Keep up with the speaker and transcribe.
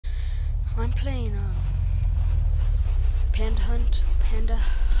I'm playing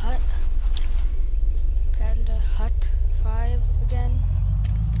Pandahut, Pandahut 5 again.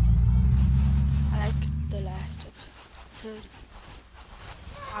 I liked the last episode.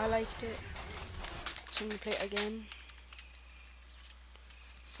 I liked it. So I'm gonna play it again.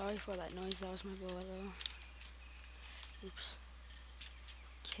 Sorry for that noise, that was my brother. Oops.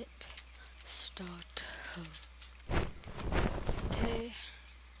 Kit start. Okay.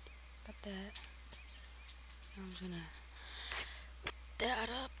 Got that. I'm just gonna put that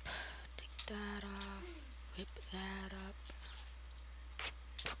up. Take that off. Whip that up.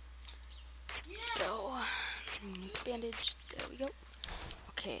 Go. New bandage. There we go.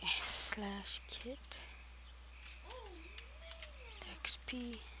 Okay. Slash kit.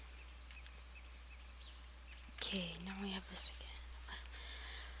 XP. Okay, now we have this again.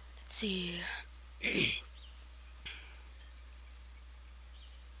 Let's see.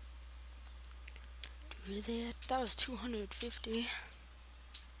 Do that. That was 250.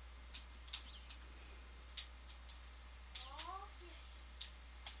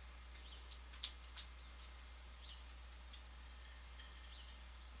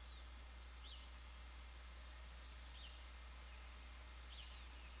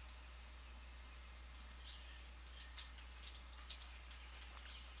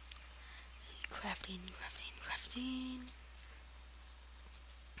 Crafting.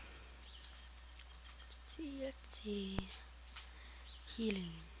 Let's see.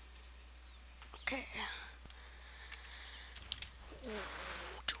 Healing. Okay.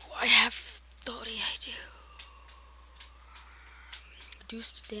 Do I have 30? I do.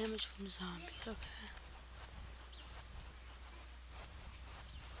 Reduced damage from zombies. Okay.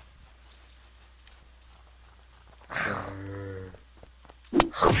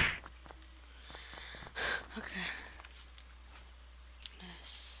 Okay.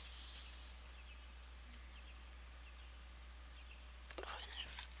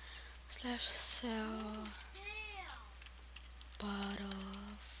 Slash cell. Butterfly.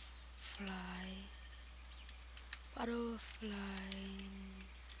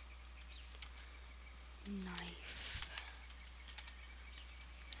 Knife.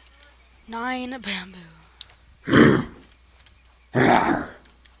 9 bamboo.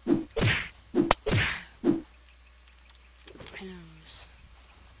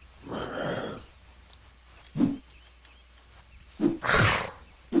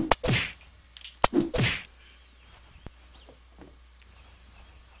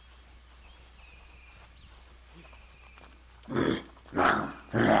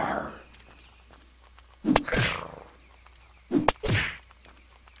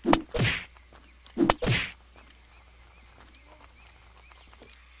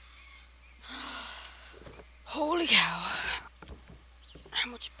 Holy cow. How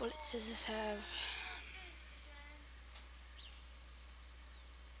much bullets does this have?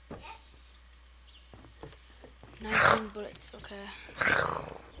 Yes. 19 bullets, okay.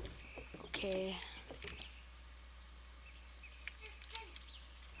 Okay.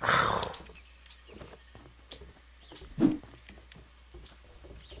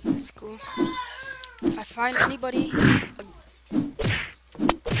 Let's go. If I find anybody,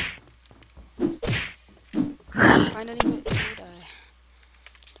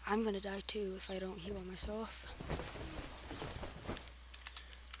 I'm gonna die too if I don't heal myself.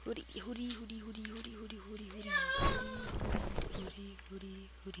 Hoodie.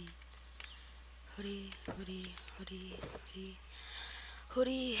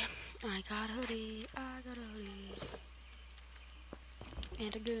 I got a hoodie.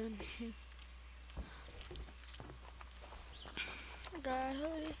 And a gun. I got a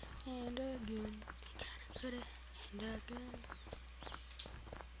hoodie and a gun. Hoodie and a gun.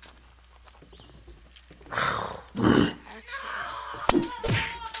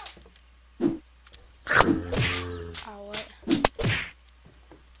 What?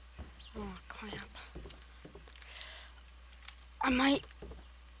 Oh, clamp. I might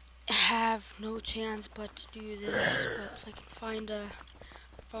have no chance but to do this, but if I can find a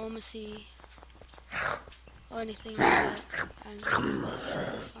pharmacy or anything like that, I'm gonna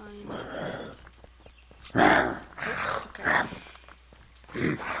find. Okay.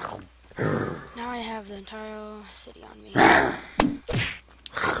 Now I have the entire city on me.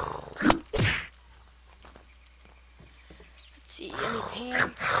 Let's see, any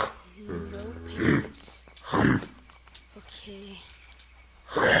pants? No pants. Okay.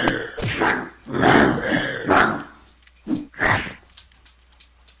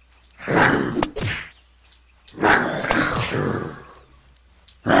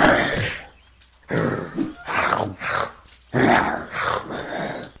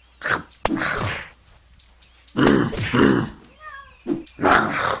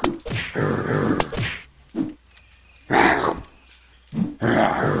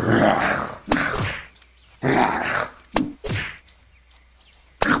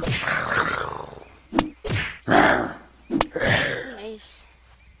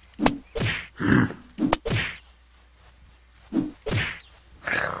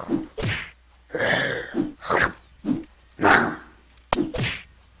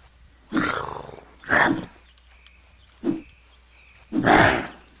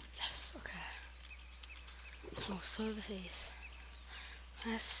 also the seas.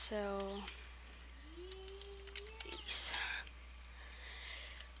 Let's sell these.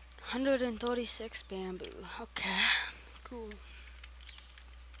 136 bamboo. Okay, cool.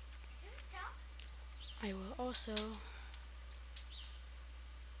 I will also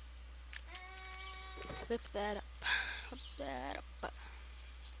flip that up. Flip that up.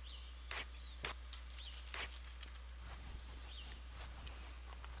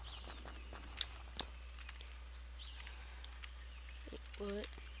 What?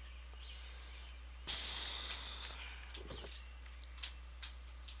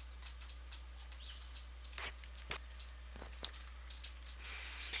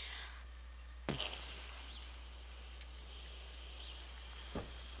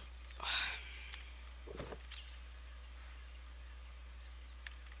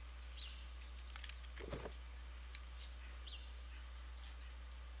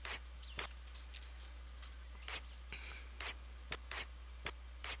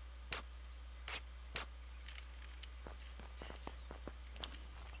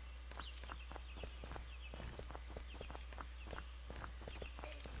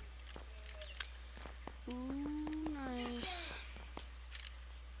 Ooh, nice.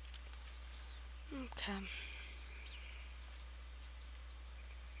 Okay.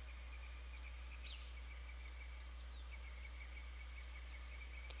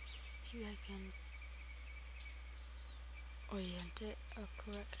 Maybe I can orient it a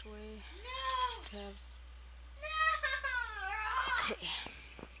correct way. No. Okay.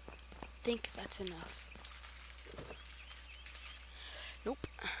 I think that's enough. Nope.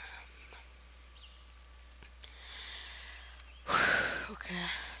 Okay.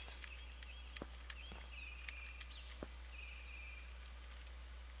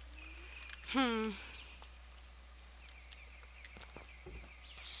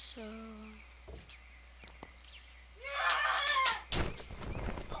 So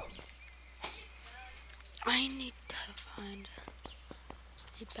I need to find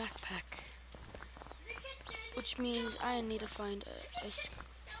a backpack, which means I need to find a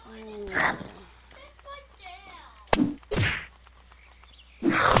school.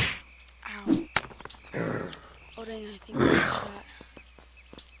 Ow. Oh dang, I think I shot.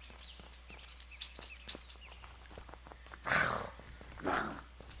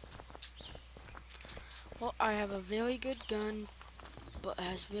 Well, I have a very good gun, but it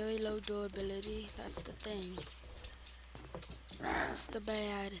has very low durability. That's the thing. That's the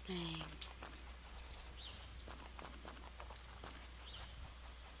bad thing.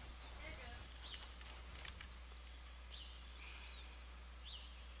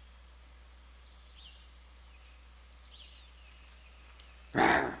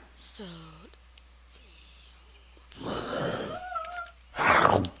 So, let's see.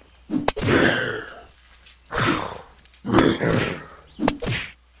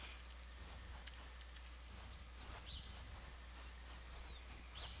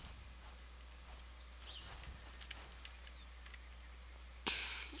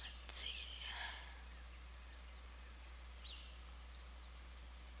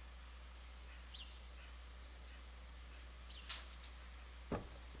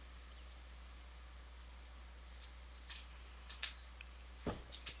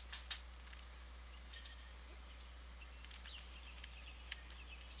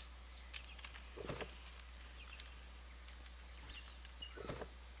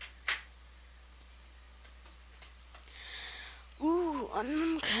 Ooh,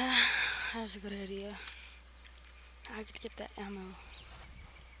 okay. That's a good idea. I could get that ammo.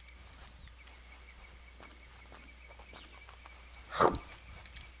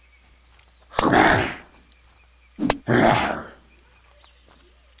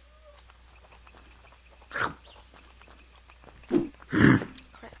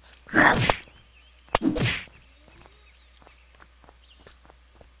 Crap.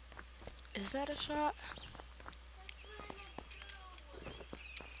 Is that a shot?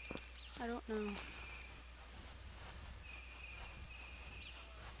 I don't know.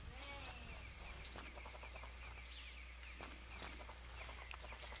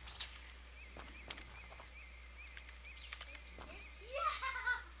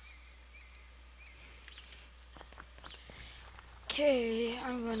 Okay,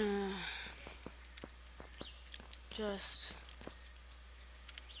 I'm gonna just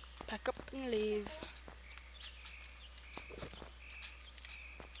pack up and leave.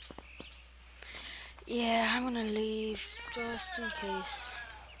 Yeah, I'm gonna leave just in case.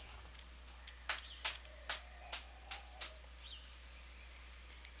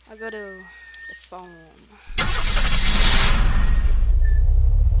 I go to the phone.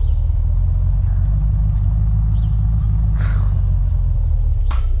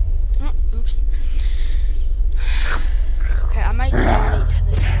 I might donate to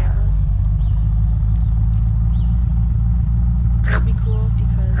this server. That'd be cool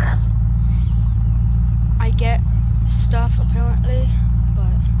because I get stuff apparently, but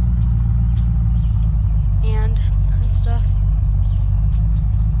and stuff,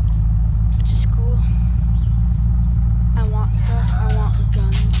 which is cool. I want stuff. I want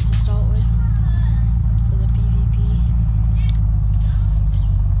guns to start with for the PvP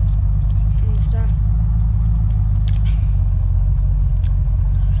and stuff.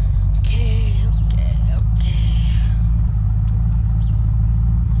 Okay.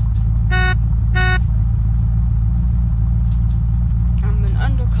 I'm an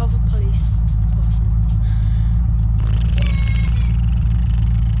undercover police person.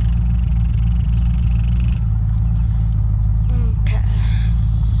 Okay,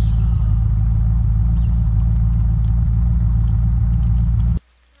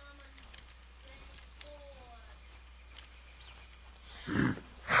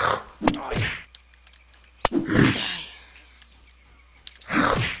 Die.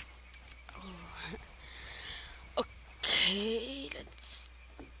 Okay, let's.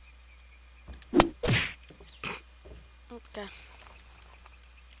 Okay.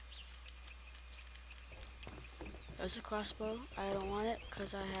 There's a crossbow. I don't want it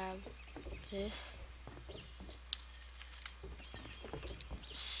because I have this.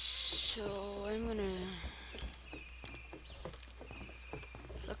 So I'm gonna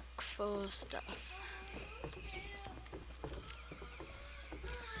look for stuff.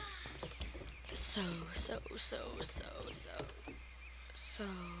 So.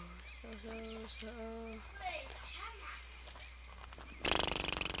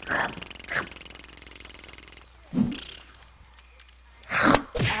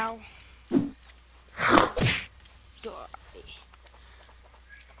 Ow. Die.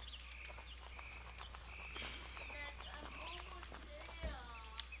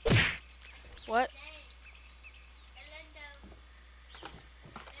 What?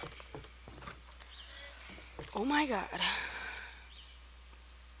 Oh my god.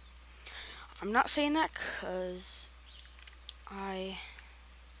 I'm not saying that because I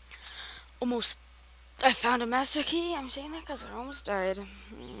found a master key. I'm saying that because I almost died.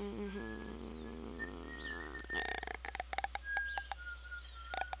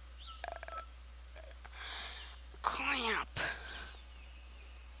 Crap.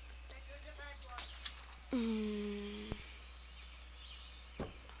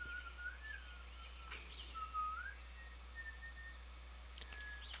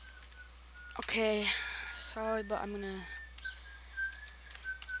 Okay, sorry, but I'm gonna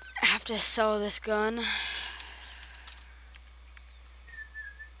have to sell this gun.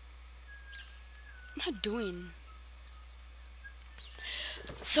 What am I doing?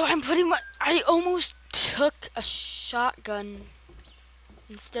 So I almost took a shotgun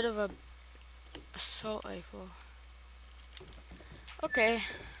instead of a assault rifle. Okay,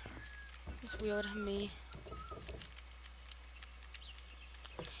 it's weird of me.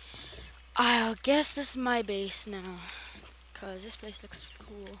 I'll guess this is my base now, cause this place looks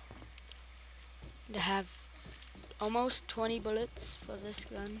cool. To have almost 20 bullets for this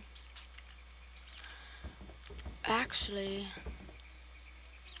gun. Actually,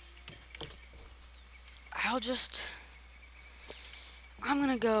 I'm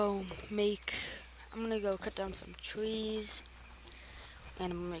gonna go cut down some trees,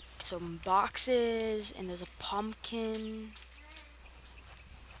 and I'm gonna make some boxes, and there's a pumpkin.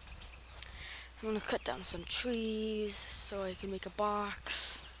 I'm gonna cut down some trees so I can make a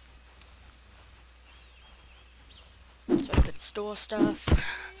box, so I could store stuff.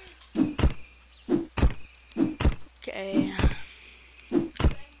 Okay.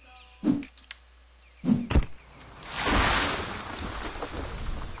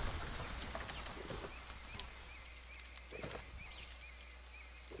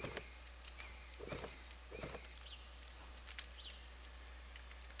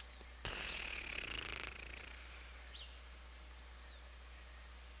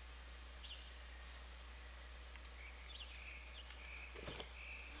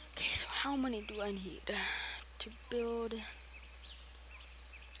 How many do I need to build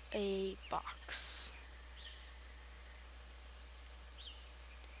a box?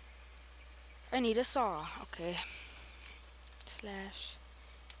 I need a saw. Okay. /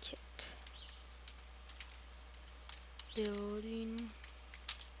 kit. Building.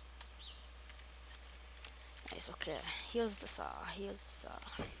 Nice, okay. Here's the saw.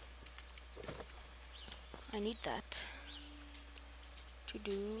 I need that to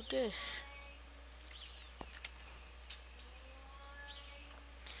do this.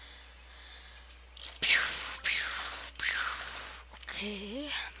 Okay.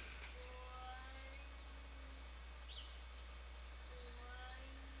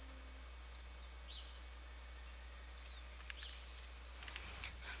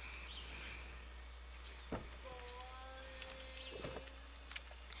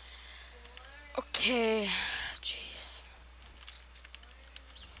 Okay. Jeez.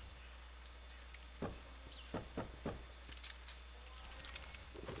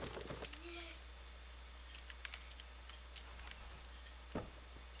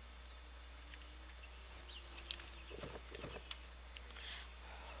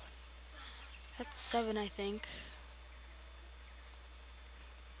 That's 7, I think.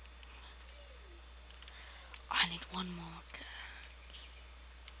 I need one more.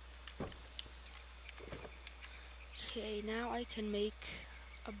 Okay, now I can make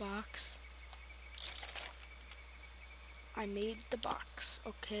a box. I made the box.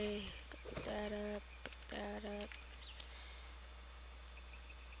 Okay, pick that up, pick that up.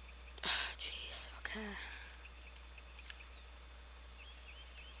 Jeez, okay.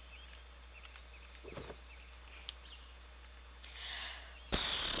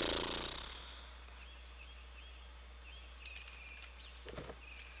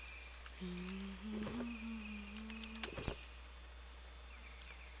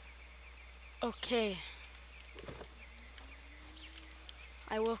 Okay.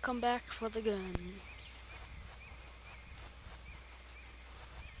 I will come back for the gun.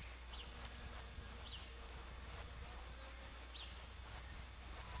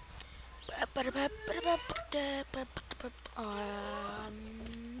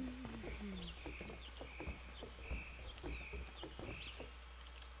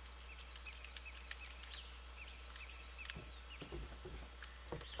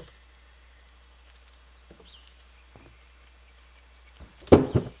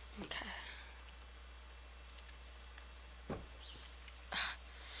 Okay.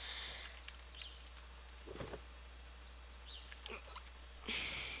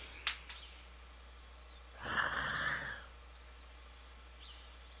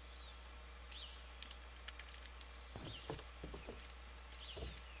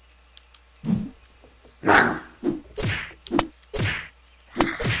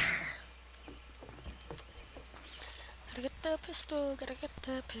 Gotta get the pistol, gotta get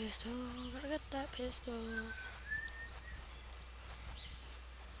the pistol, gotta get that pistol.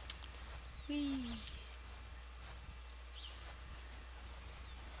 Whee.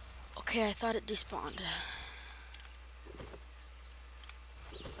 Okay, I thought it despawned.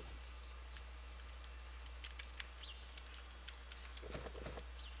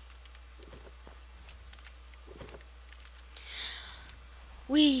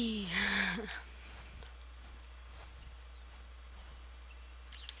 Whee!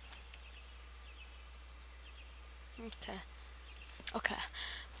 Okay. Okay.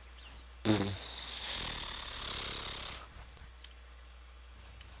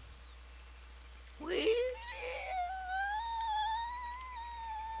 Whee!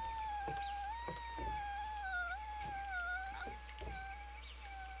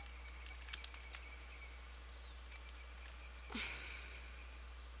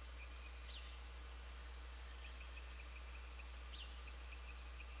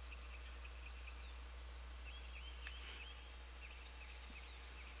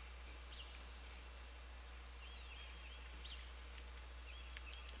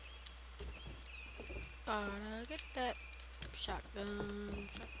 Gotta get that shotgun,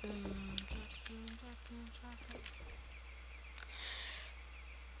 shotgun, shotgun, shotgun, shotgun.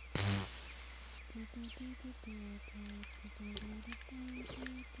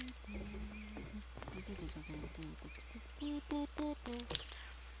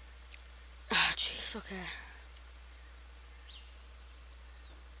 Ah, jeez, okay.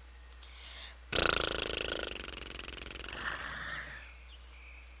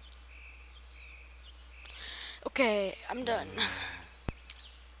 Okay, I'm done. I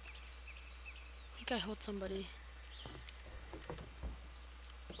think I hold somebody.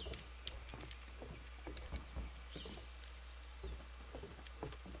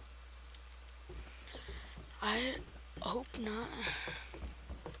 I hope not.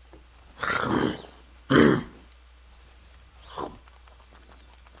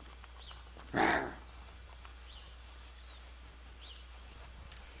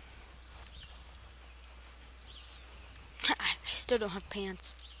 I still don't have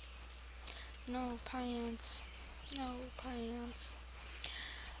pants. No pants. No pants.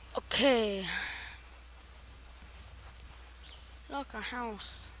 Okay. Look, a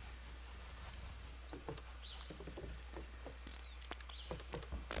house.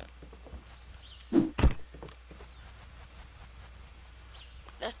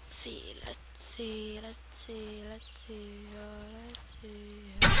 Let's see.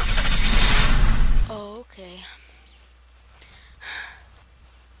 Oh, okay.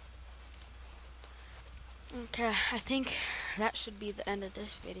 Okay, I think that should be the end of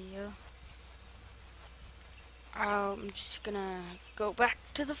this video. I'm just gonna go back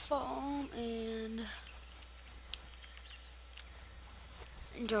to the farm and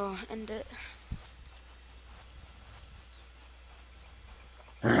end it.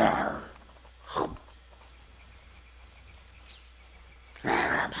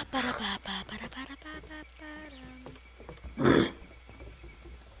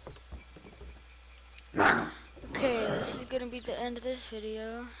 Okay, this is gonna be the end of this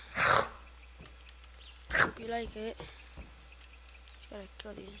video. Hope you like it. Just gotta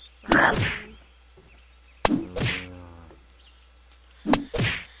kill these zombies.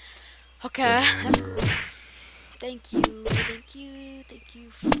 Okay, that's cool. Thank you.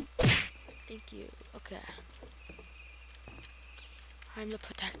 Okay. I'm the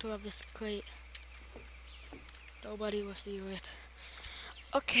protector of this crate. Nobody will see it.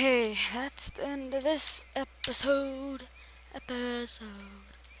 Okay, that's the end of this episode.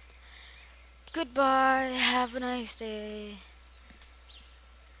 Goodbye. Have a nice day.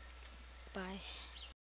 Bye.